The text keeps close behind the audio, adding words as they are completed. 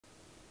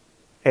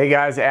Hey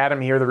guys,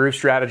 Adam here, the Roof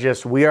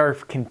Strategist. We are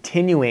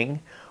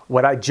continuing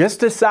what I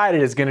just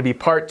decided is going to be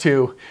part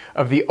 2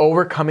 of the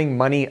overcoming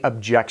money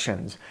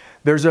objections.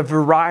 There's a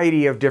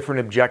variety of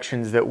different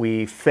objections that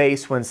we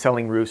face when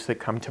selling roofs that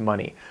come to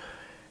money.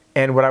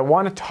 And what I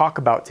want to talk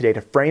about today,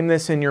 to frame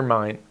this in your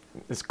mind,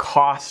 is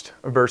cost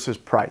versus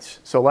price.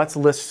 So let's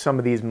list some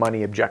of these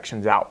money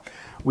objections out.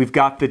 We've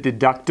got the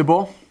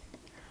deductible,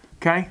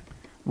 okay?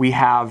 We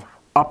have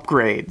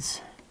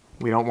upgrades.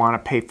 We don't want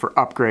to pay for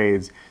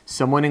upgrades.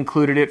 Someone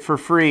included it for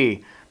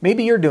free.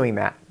 Maybe you're doing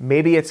that.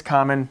 Maybe it's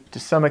common. To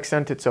some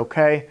extent, it's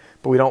okay,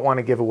 but we don't want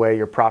to give away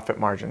your profit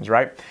margins,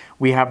 right?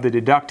 We have the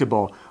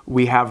deductible.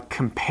 We have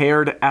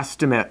compared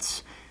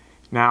estimates.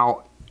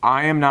 Now,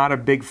 I am not a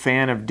big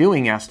fan of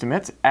doing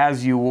estimates,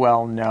 as you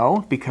well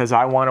know, because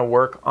I want to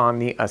work on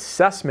the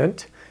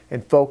assessment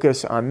and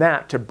focus on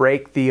that to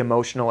break the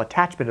emotional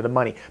attachment to the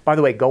money. By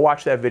the way, go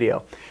watch that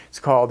video. It's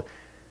called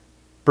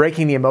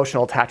Breaking the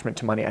Emotional Attachment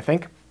to Money, I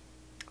think.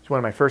 It's one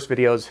of my first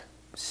videos,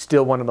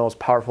 still one of the most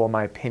powerful in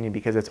my opinion,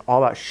 because it's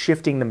all about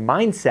shifting the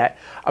mindset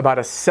about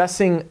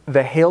assessing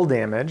the hail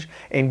damage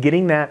and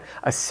getting that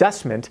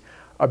assessment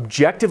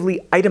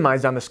objectively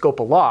itemized on the scope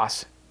of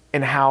loss,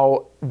 and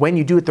how when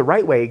you do it the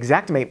right way,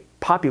 Xactimate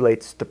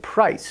populates the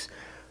price.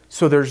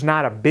 So there's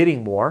not a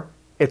bidding war.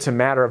 It's a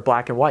matter of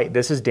black and white.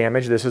 This is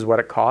damage, this is what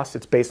it costs.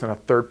 It's based on a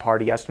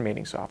third-party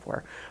estimating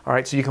software. All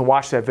right, so you can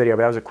watch that video,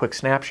 but that was a quick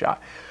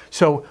snapshot.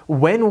 So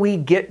when we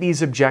get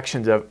these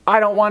objections of,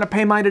 I don't want to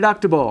pay my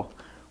deductible,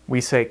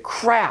 we say,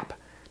 crap,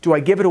 do I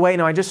give it away?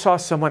 Now, I just saw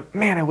someone,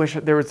 man, I wish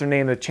there was their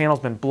name. The channel's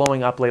been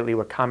blowing up lately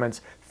with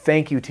comments.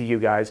 Thank you to you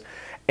guys.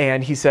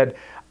 And he said,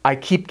 I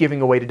keep giving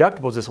away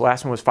deductibles. This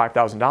last one was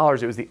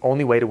 $5,000. It was the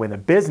only way to win the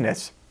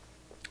business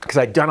because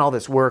I'd done all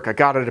this work. I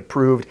got it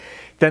approved.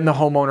 Then the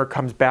homeowner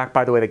comes back.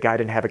 By the way, the guy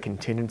didn't have a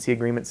contingency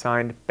agreement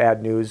signed.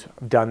 Bad news.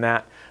 I've done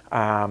that.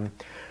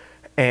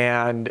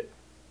 And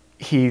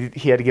he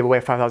had to give away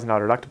a $5,000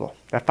 deductible.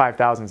 That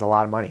 $5,000 is a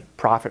lot of money.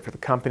 Profit for the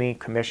company,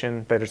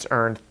 commission that it's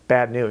earned.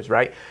 Bad news,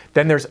 right?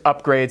 Then there's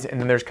upgrades, and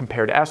then there's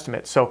compared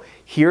estimates. So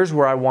here's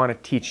where I want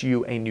to teach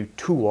you a new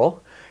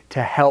tool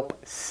to help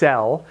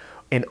sell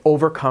and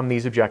overcome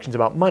these objections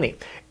about money.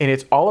 And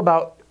it's all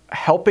about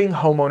helping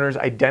homeowners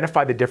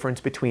identify the difference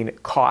between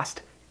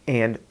cost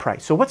and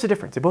price. So what's the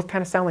difference? They both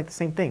kind of sound like the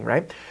same thing,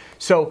 right?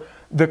 So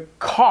the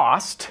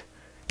cost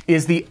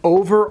is the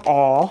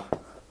overall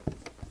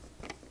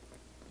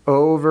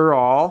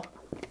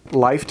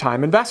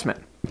lifetime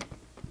investment.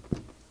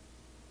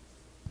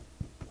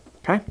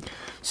 Okay?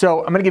 So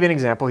I'm going to give you an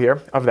example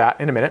here of that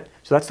in a minute.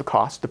 So that's the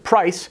cost. The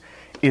price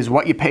is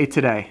what you pay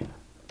today.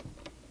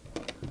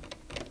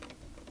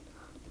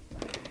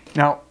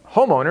 Now,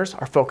 homeowners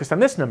are focused on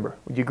this number.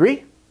 Would you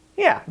agree?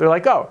 Yeah, they're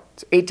like, oh,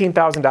 it's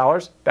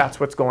 $18,000. That's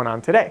what's going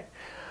on today.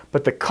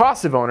 But the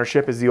cost of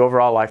ownership is the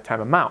overall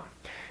lifetime amount.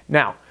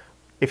 Now,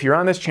 if you're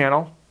on this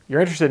channel, you're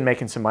interested in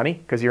making some money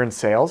because you're in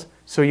sales,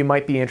 so you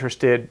might be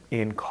interested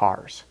in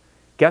cars.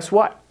 Guess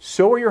what?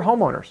 So are your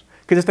homeowners,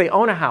 because if they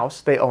own a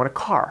house, they own a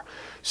car.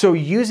 So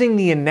using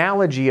the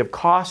analogy of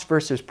cost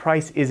versus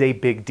price is a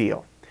big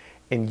deal,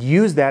 and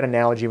use that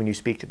analogy when you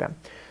speak to them.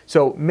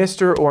 So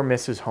Mr. or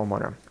Mrs.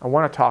 Homeowner, I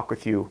want to talk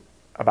with you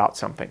about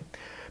something,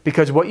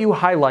 because what you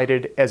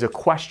highlighted as a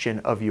question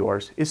of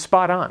yours is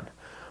spot on.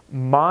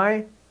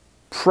 My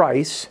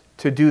price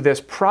to do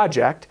this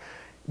project,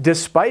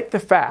 despite the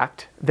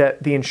fact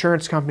that the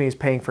insurance company is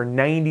paying for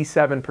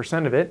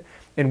 97% of it,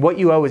 and what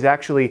you owe is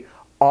actually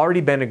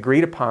already been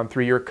agreed upon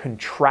through your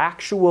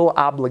contractual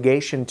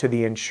obligation to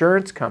the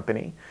insurance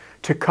company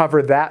to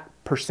cover that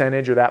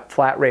percentage or that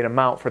flat rate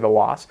amount for the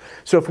loss.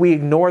 So if we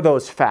ignore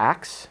those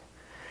facts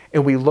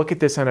and we look at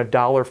this on a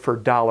dollar for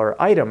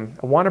dollar item,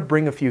 I want to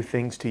bring a few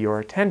things to your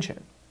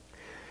attention.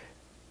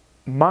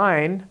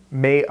 Mine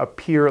may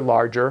appear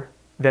larger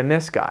than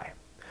this guy,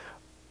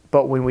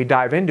 but when we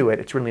dive into it,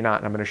 it's really not,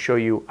 and I'm going to show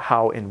you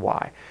how and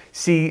why.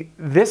 See,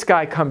 this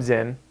guy comes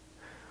in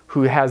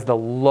who has the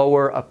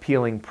lower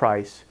appealing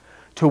price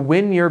to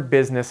win your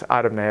business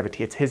out of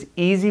naivety. It's his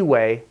easy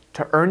way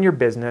to earn your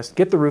business,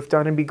 get the roof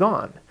done, and be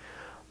gone.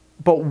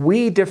 But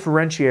we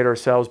differentiate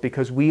ourselves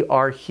because we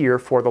are here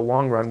for the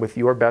long run with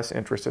your best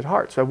interest at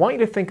heart. So I want you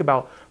to think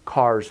about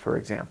cars, for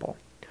example.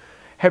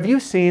 Have you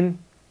seen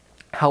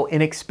how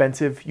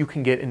inexpensive you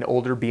can get an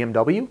older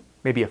BMW?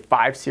 Maybe a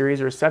 5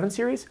 Series or a 7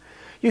 Series?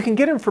 You can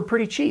get them for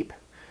pretty cheap.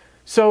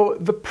 So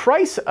the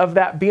price of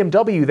that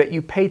BMW that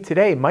you pay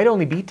today might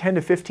only be $10,000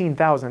 to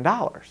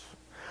 $15,000.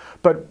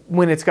 But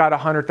when it's got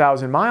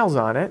 100,000 miles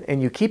on it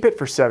and you keep it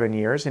for 7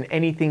 years and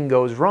anything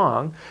goes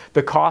wrong,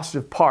 the cost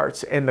of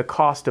parts and the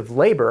cost of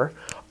labor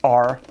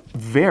are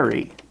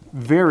very,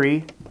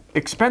 very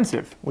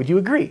expensive. Would you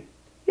agree?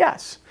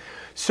 Yes.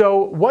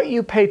 So what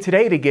you pay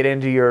today to get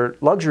into your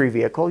luxury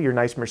vehicle, your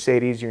nice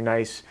Mercedes, your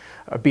nice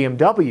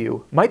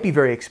BMW, might be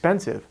very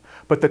expensive.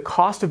 But the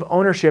cost of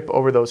ownership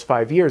over those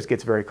 5 years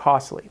gets very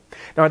costly.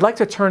 Now, I'd like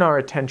to turn our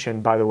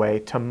attention, by the way,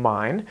 to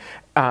mine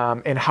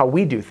and how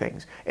we do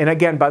things. And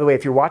again, by the way,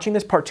 if you're watching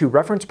this part 2,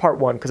 reference part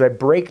 1, because I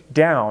break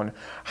down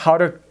how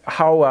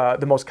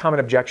the most common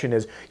objection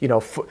is,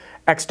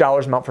 X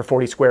dollars amount for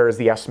 40 square is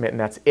the estimate and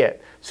that's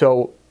it.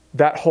 So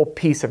that whole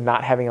piece of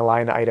not having a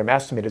line item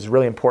estimate is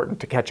really important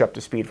to catch up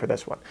to speed for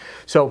this one.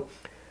 So,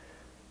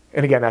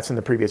 and again, that's in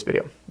the previous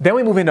video. Then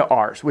we move into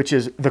ours, which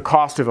is the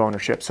cost of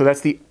ownership. So that's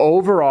the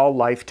overall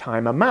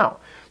lifetime amount.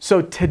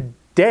 So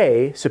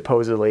today,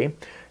 supposedly,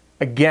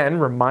 again,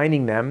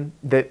 reminding them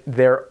that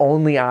their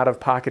only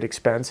out-of-pocket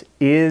expense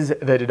is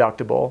the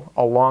deductible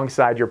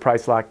alongside your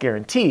price lock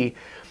guarantee.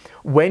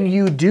 When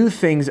you do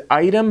things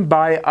item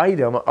by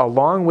item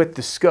along with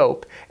the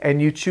scope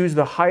and you choose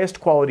the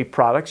highest quality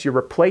products, you're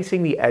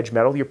replacing the edge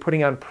metal, you're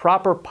putting on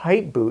proper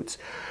pipe boots,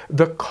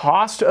 the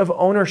cost of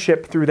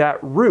ownership through that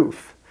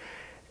roof,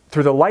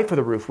 through the life of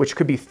the roof, which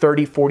could be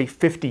 30, 40,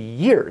 50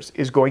 years,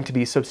 is going to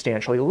be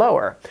substantially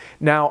lower.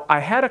 Now, I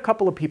had a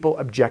couple of people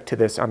object to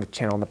this on the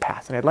channel in the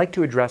past, and I'd like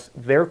to address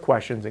their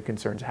questions and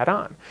concerns head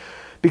on.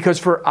 Because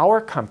for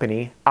our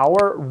company,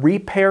 our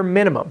repair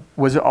minimum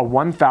was a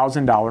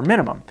 $1,000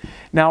 minimum.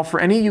 Now, for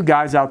any of you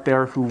guys out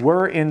there who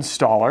were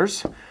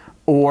installers,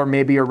 or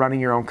maybe you're running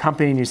your own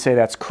company and you say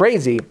that's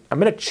crazy, I'm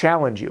gonna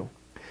challenge you.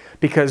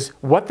 Because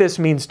what this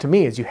means to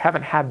me is you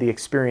haven't had the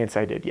experience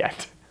I did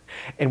yet.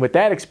 And what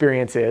that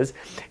experience is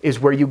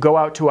where you go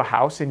out to a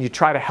house and you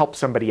try to help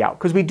somebody out,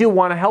 because we do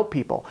want to help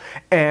people,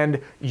 and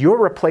you're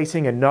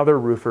replacing another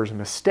roofer's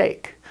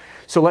mistake.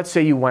 So let's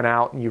say you went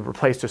out and you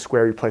replaced a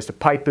square, you replaced a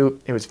pipe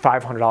boot, it was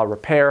 $500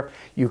 repair,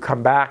 you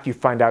come back, you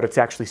find out it's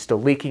actually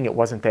still leaking, it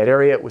wasn't that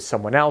area, it was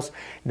someone else,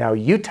 now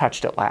you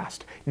touched it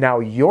last. Now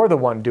you're the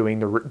one doing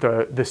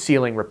the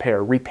ceiling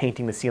repair,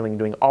 repainting the ceiling,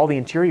 doing all the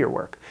interior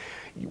work.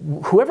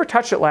 Whoever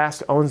touched it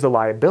last owns the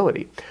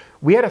liability.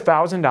 We had a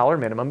 $1,000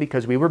 minimum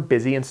because we were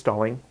busy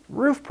installing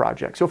roof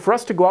projects. So for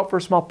us to go out for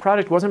a small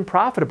project wasn't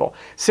profitable.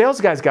 Sales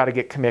guys got to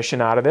get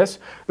commission out of this.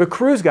 The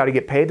crew's got to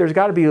get paid. There's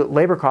got to be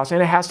labor costs,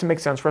 and it has to make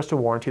sense for us to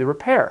warranty the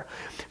repair.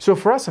 So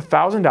for us,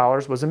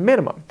 $1,000 was a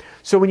minimum.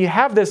 So when you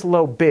have this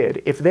low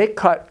bid, if they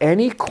cut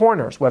any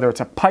corners, whether it's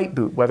a pipe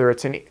boot, whether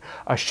it's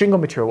a shingle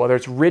material, whether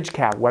it's ridge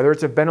cap, whether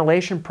it's a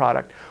ventilation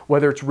product,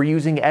 whether it's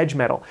reusing edge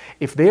metal,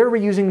 if they are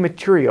reusing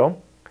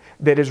material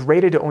that is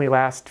rated to only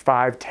last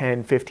 5,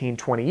 10, 15,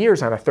 20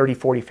 years on a 30,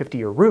 40,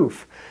 50-year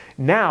roof,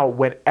 now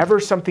whenever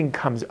something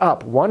comes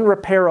up, one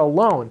repair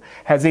alone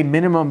has a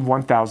minimum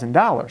of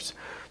 $1,000.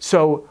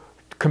 So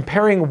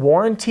comparing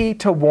warranty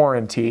to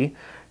warranty,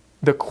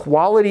 the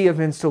quality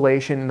of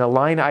installation and the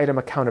line item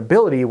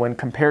accountability when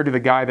compared to the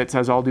guy that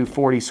says, I'll do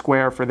 40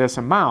 square for this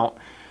amount,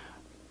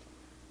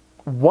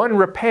 one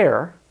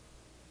repair,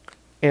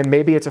 and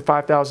maybe it's a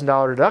 $5,000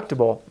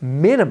 deductible,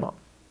 minimum,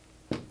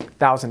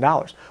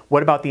 $1,000.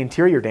 What about the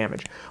interior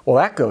damage? Well,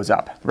 that goes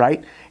up,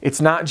 right?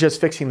 It's not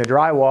just fixing the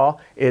drywall,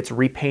 it's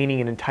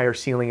repainting an entire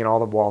ceiling and all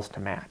the walls to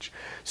match.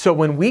 So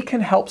when we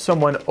can help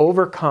someone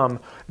overcome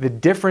the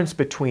difference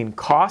between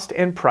cost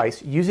and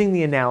price, using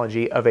the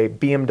analogy of a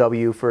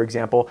BMW, for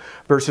example,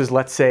 versus,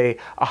 let's say,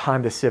 a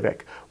Honda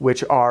Civic,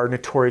 which are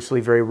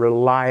notoriously very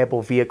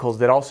reliable vehicles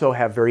that also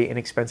have very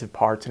inexpensive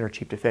parts and are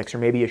cheap to fix, or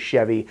maybe a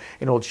Chevy,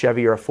 an old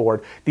Chevy or a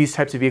Ford. These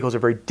types of vehicles are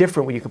very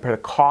different when you compare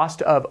the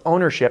cost of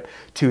ownership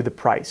to the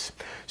price.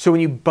 So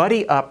when you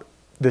buddy up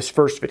this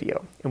first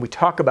video and we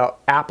talk about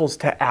apples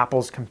to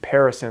apples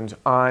comparisons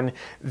on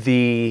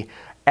the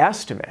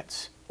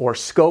estimates or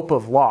scope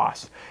of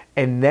loss,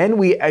 and then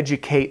we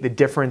educate the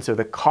difference of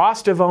the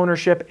cost of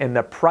ownership and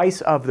the price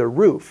of the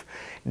roof,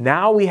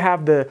 now we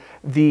have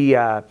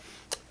the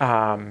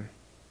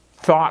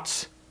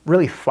thoughts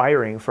really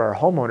firing for our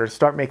homeowner to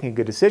start making a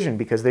good decision,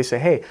 because they say,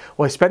 hey,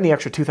 well, I spend the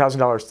extra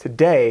 $2,000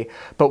 today,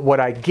 but what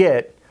I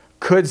get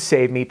could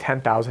save me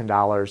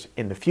 $10,000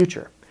 in the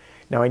future.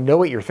 Now, I know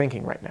what you're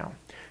thinking right now.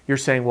 You're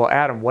saying, well,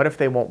 Adam, what if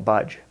they won't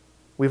budge?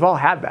 We've all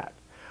had that.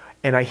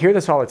 And I hear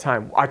this all the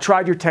time. I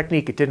tried your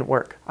technique, it didn't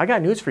work. I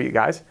got news for you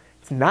guys.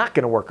 It's not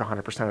gonna work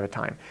 100% of the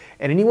time.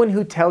 And anyone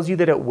who tells you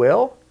that it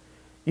will,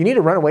 you need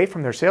to run away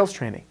from their sales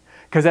training,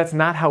 because that's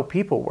not how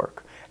people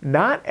work.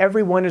 Not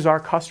everyone is our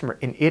customer,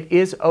 and it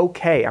is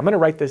okay. I'm gonna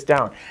write this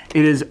down.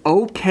 It is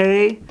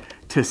okay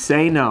to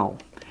say no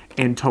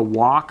and to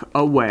walk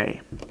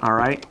away, all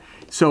right?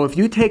 So if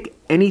you take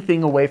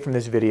anything away from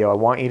this video, I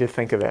want you to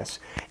think of this.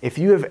 If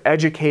you have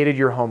educated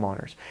your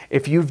homeowners,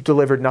 if you've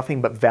delivered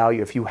nothing but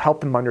value, if you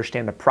help them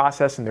understand the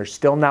process and they're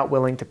still not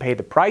willing to pay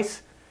the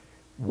price,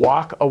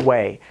 walk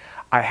away.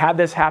 I had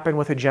this happen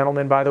with a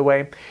gentleman, by the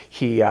way.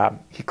 He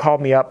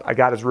called me up. I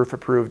got his roof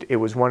approved. It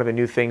was one of the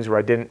new things where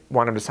I didn't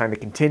want him to sign the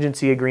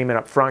contingency agreement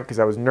up front because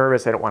I was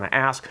nervous. I didn't want to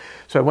ask.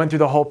 So I went through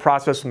the whole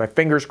process with my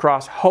fingers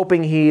crossed,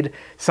 hoping he'd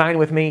sign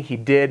with me. He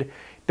did.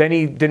 Then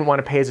he didn't want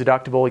to pay his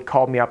deductible. He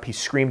called me up. He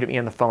screamed at me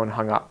on the phone and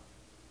hung up.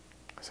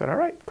 I said, all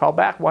right, call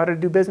back. Why did I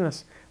do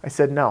business? I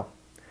said no,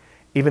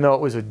 even though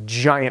it was a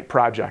giant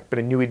project, but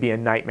I knew it'd be a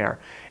nightmare.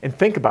 And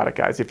think about it,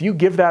 guys. If you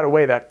give that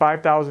away, that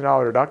 $5,000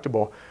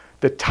 deductible,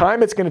 the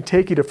time it's going to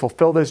take you to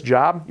fulfill this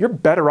job, you're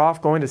better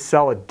off going to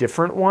sell a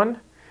different one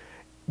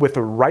with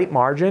the right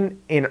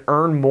margin and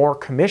earn more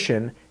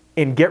commission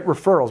and get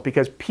referrals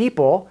because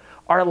people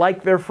are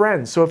like their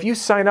friends. So if you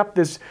sign up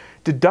this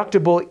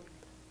deductible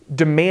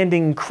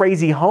demanding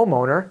crazy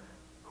homeowner,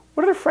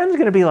 what are their friends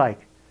going to be like?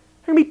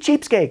 They're going to be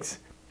cheapskates.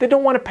 They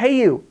don't want to pay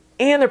you,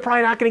 and they're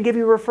probably not going to give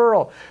you a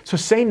referral. So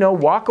say no,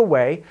 walk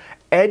away,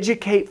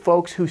 educate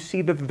folks who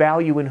see the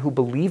value and who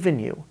believe in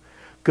you.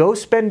 Go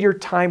spend your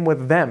time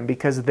with them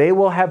because they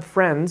will have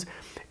friends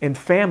and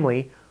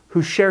family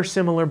who share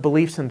similar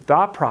beliefs and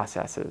thought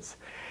processes.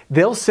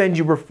 They'll send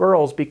you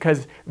referrals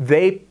because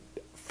they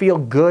feel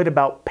good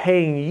about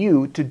paying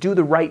you to do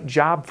the right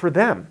job for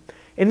them.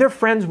 And their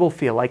friends will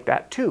feel like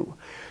that too.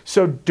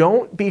 So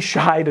don't be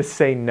shy to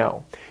say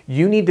no.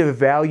 You need to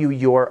value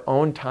your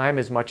own time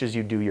as much as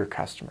you do your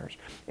customers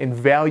and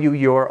value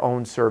your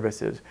own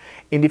services.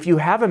 And if you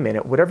have a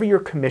minute, whatever your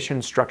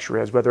commission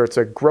structure is, whether it's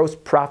a gross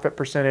profit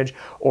percentage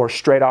or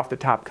straight off the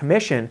top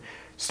commission,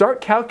 start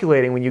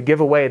calculating when you give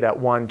away that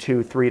 $1,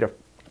 $2, $3 to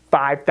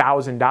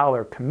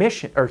 $5,000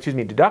 commission, or excuse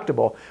me,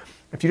 deductible.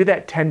 If you do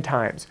that 10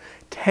 times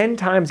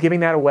giving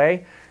that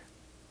away,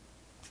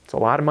 it's a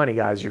lot of money,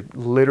 guys. You're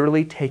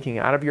literally taking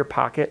out of your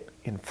pocket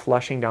and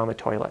flushing down the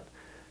toilet.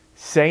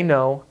 Say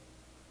no.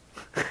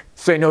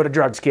 Say no to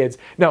drugs, kids.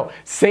 No,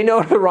 say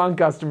no to the wrong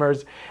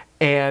customers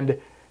and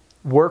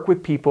work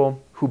with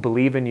people who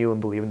believe in you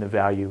and believe in the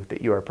value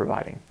that you are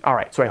providing. All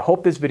right, so I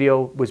hope this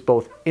video was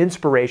both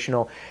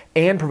inspirational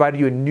and provided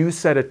you a new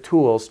set of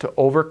tools to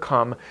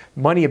overcome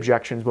money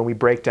objections when we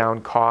break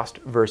down cost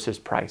versus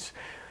price.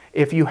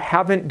 If you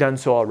haven't done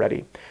so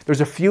already, there's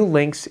a few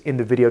links in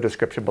the video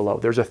description below.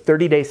 There's a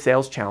 30-day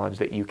sales challenge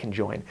that you can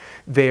join.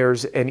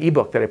 There's an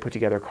ebook that I put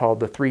together called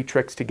The 3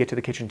 Tricks to Get to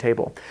the Kitchen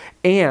Table.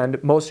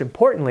 And most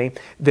importantly,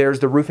 there's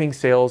the Roofing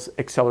Sales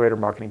Accelerator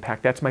Marketing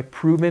Pack. That's my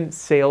proven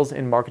sales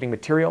and marketing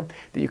material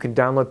that you can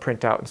download,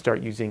 print out, and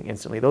start using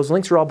instantly. Those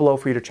links are all below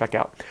for you to check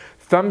out.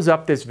 Thumbs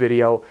up this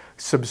video,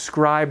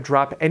 subscribe,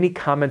 drop any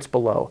comments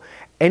below.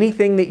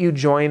 Anything that you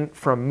join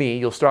from me,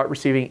 you'll start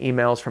receiving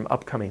emails from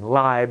upcoming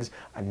lives,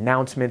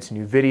 announcements,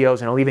 new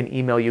videos, and I'll even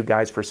email you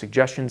guys for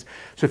suggestions.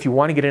 So if you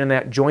want to get in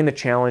that, join the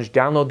challenge,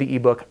 download the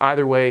ebook.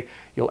 Either way,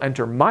 you'll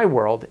enter my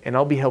world and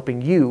I'll be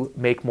helping you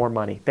make more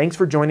money. Thanks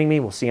for joining me.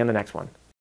 We'll see you on the next one.